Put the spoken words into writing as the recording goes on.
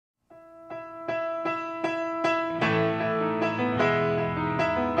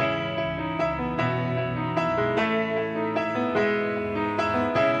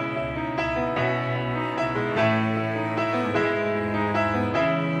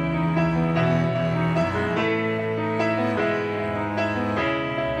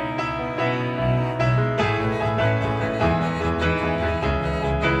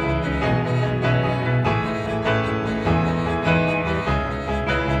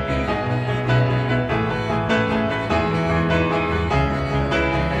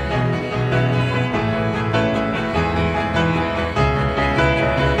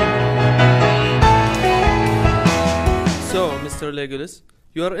Angeles.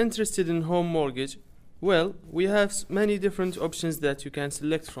 You are interested in home mortgage. Well, we have many different options that you can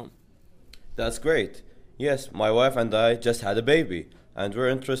select from. That's great. Yes, my wife and I just had a baby, and we're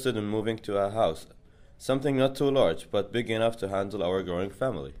interested in moving to a house. Something not too large, but big enough to handle our growing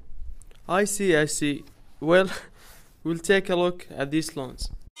family. I see. Well, we'll take a look at these loans.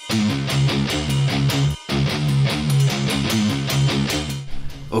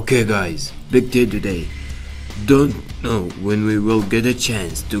 Okay guys, big day today. Don't know when we will get a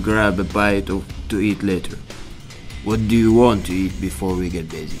chance to grab a bite to eat later. What do you want to eat before we get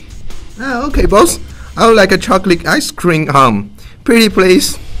busy? Okay, boss. I would like a chocolate ice cream. Pretty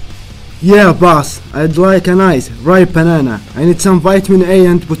please. Yeah, boss. I'd like a nice ripe banana. I need some vitamin A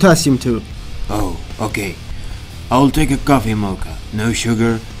and potassium too. Oh, okay. I'll take a coffee mocha. No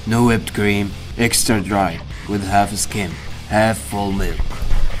sugar, no whipped cream, extra dry, with half a skim, half full milk.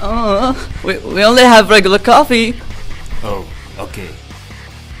 We only have regular coffee. Oh, okay.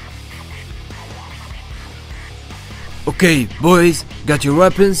 Okay, boys, got your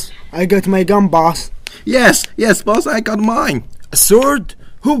weapons? I got my gun, boss. Yes, boss, I got mine. A sword?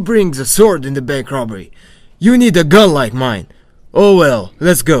 Who brings a sword in the bank robbery? You need a gun like mine. Oh well,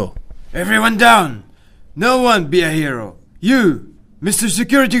 let's go. Everyone down! No one be a hero. You, Mr.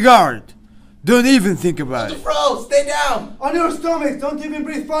 Security Guard, don't even think about it. Bro, stay down. On your stomach, don't even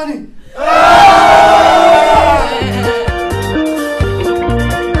breathe funny.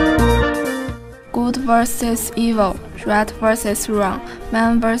 Good versus evil, right versus wrong,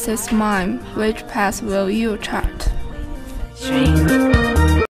 man versus mime. Which path will you chart?